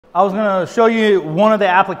I was going to show you one of the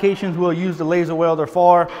applications we'll use the laser welder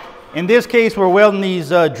for. In this case, we're welding these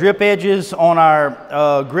drip edges on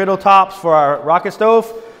our griddle tops for our rocket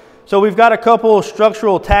stove. So we've got a couple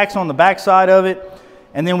structural tacks on the back side of it,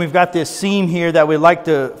 and then we've got this seam here that we'd like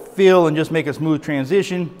to fill and just make a smooth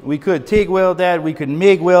transition. We could TIG weld that, we could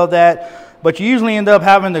MIG weld that, but you usually end up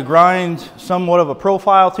having to grind somewhat of a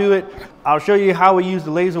profile to it. I'll show you how we use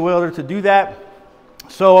the laser welder to do that.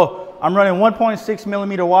 So I'm running 1.6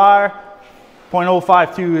 millimeter wire,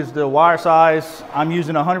 0.052 is the wire size. I'm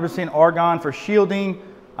using 100% argon for shielding.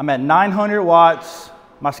 I'm at 900 watts.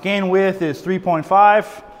 My scan width is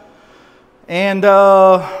 3.5. And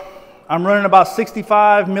I'm running about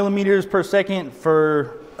 65 millimeters per second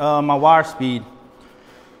for my wire speed.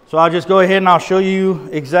 So I'll just go ahead and I'll show you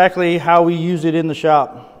exactly how we use it in the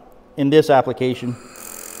shop in this application.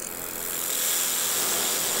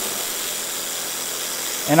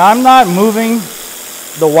 And I'm not moving,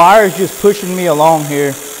 the wire is just pushing me along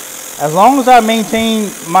here. As long as I maintain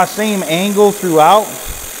my same angle throughout,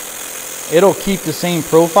 it'll keep the same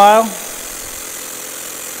profile.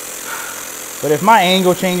 But if my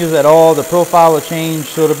angle changes at all, the profile will change.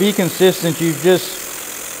 So to be consistent, you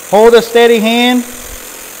just hold a steady hand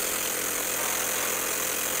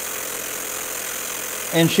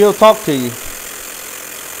and she'll talk to you.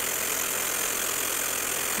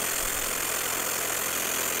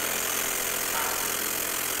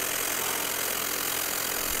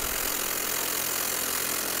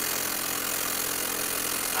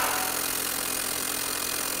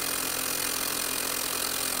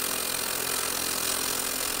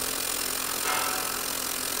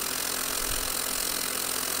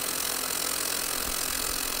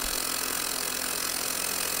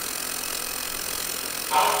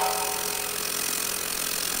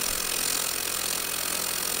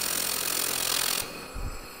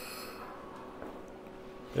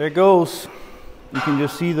 There it goes. You can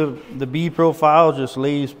just see the bead profile just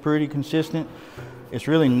lays pretty consistent. It's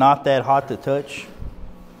really not that hot to touch.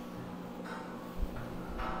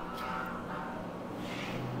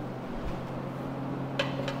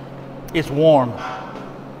 It's warm.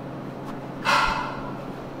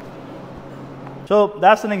 So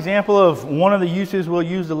that's an example of one of the uses we'll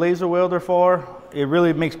use the laser welder for. It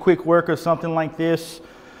really makes quick work of something like this.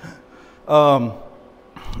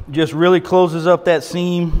 Just really closes up that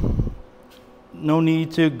seam. No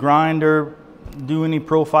need to grind or do any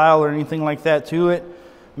profile or anything like that to it.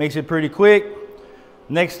 Makes it pretty quick.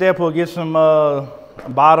 Next step, we'll get some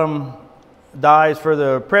bottom dies for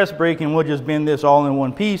the press brake, and we'll just bend this all in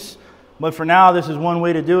one piece. But for now, this is one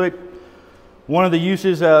way to do it. One of the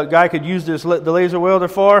uses a guy could use the laser welder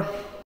for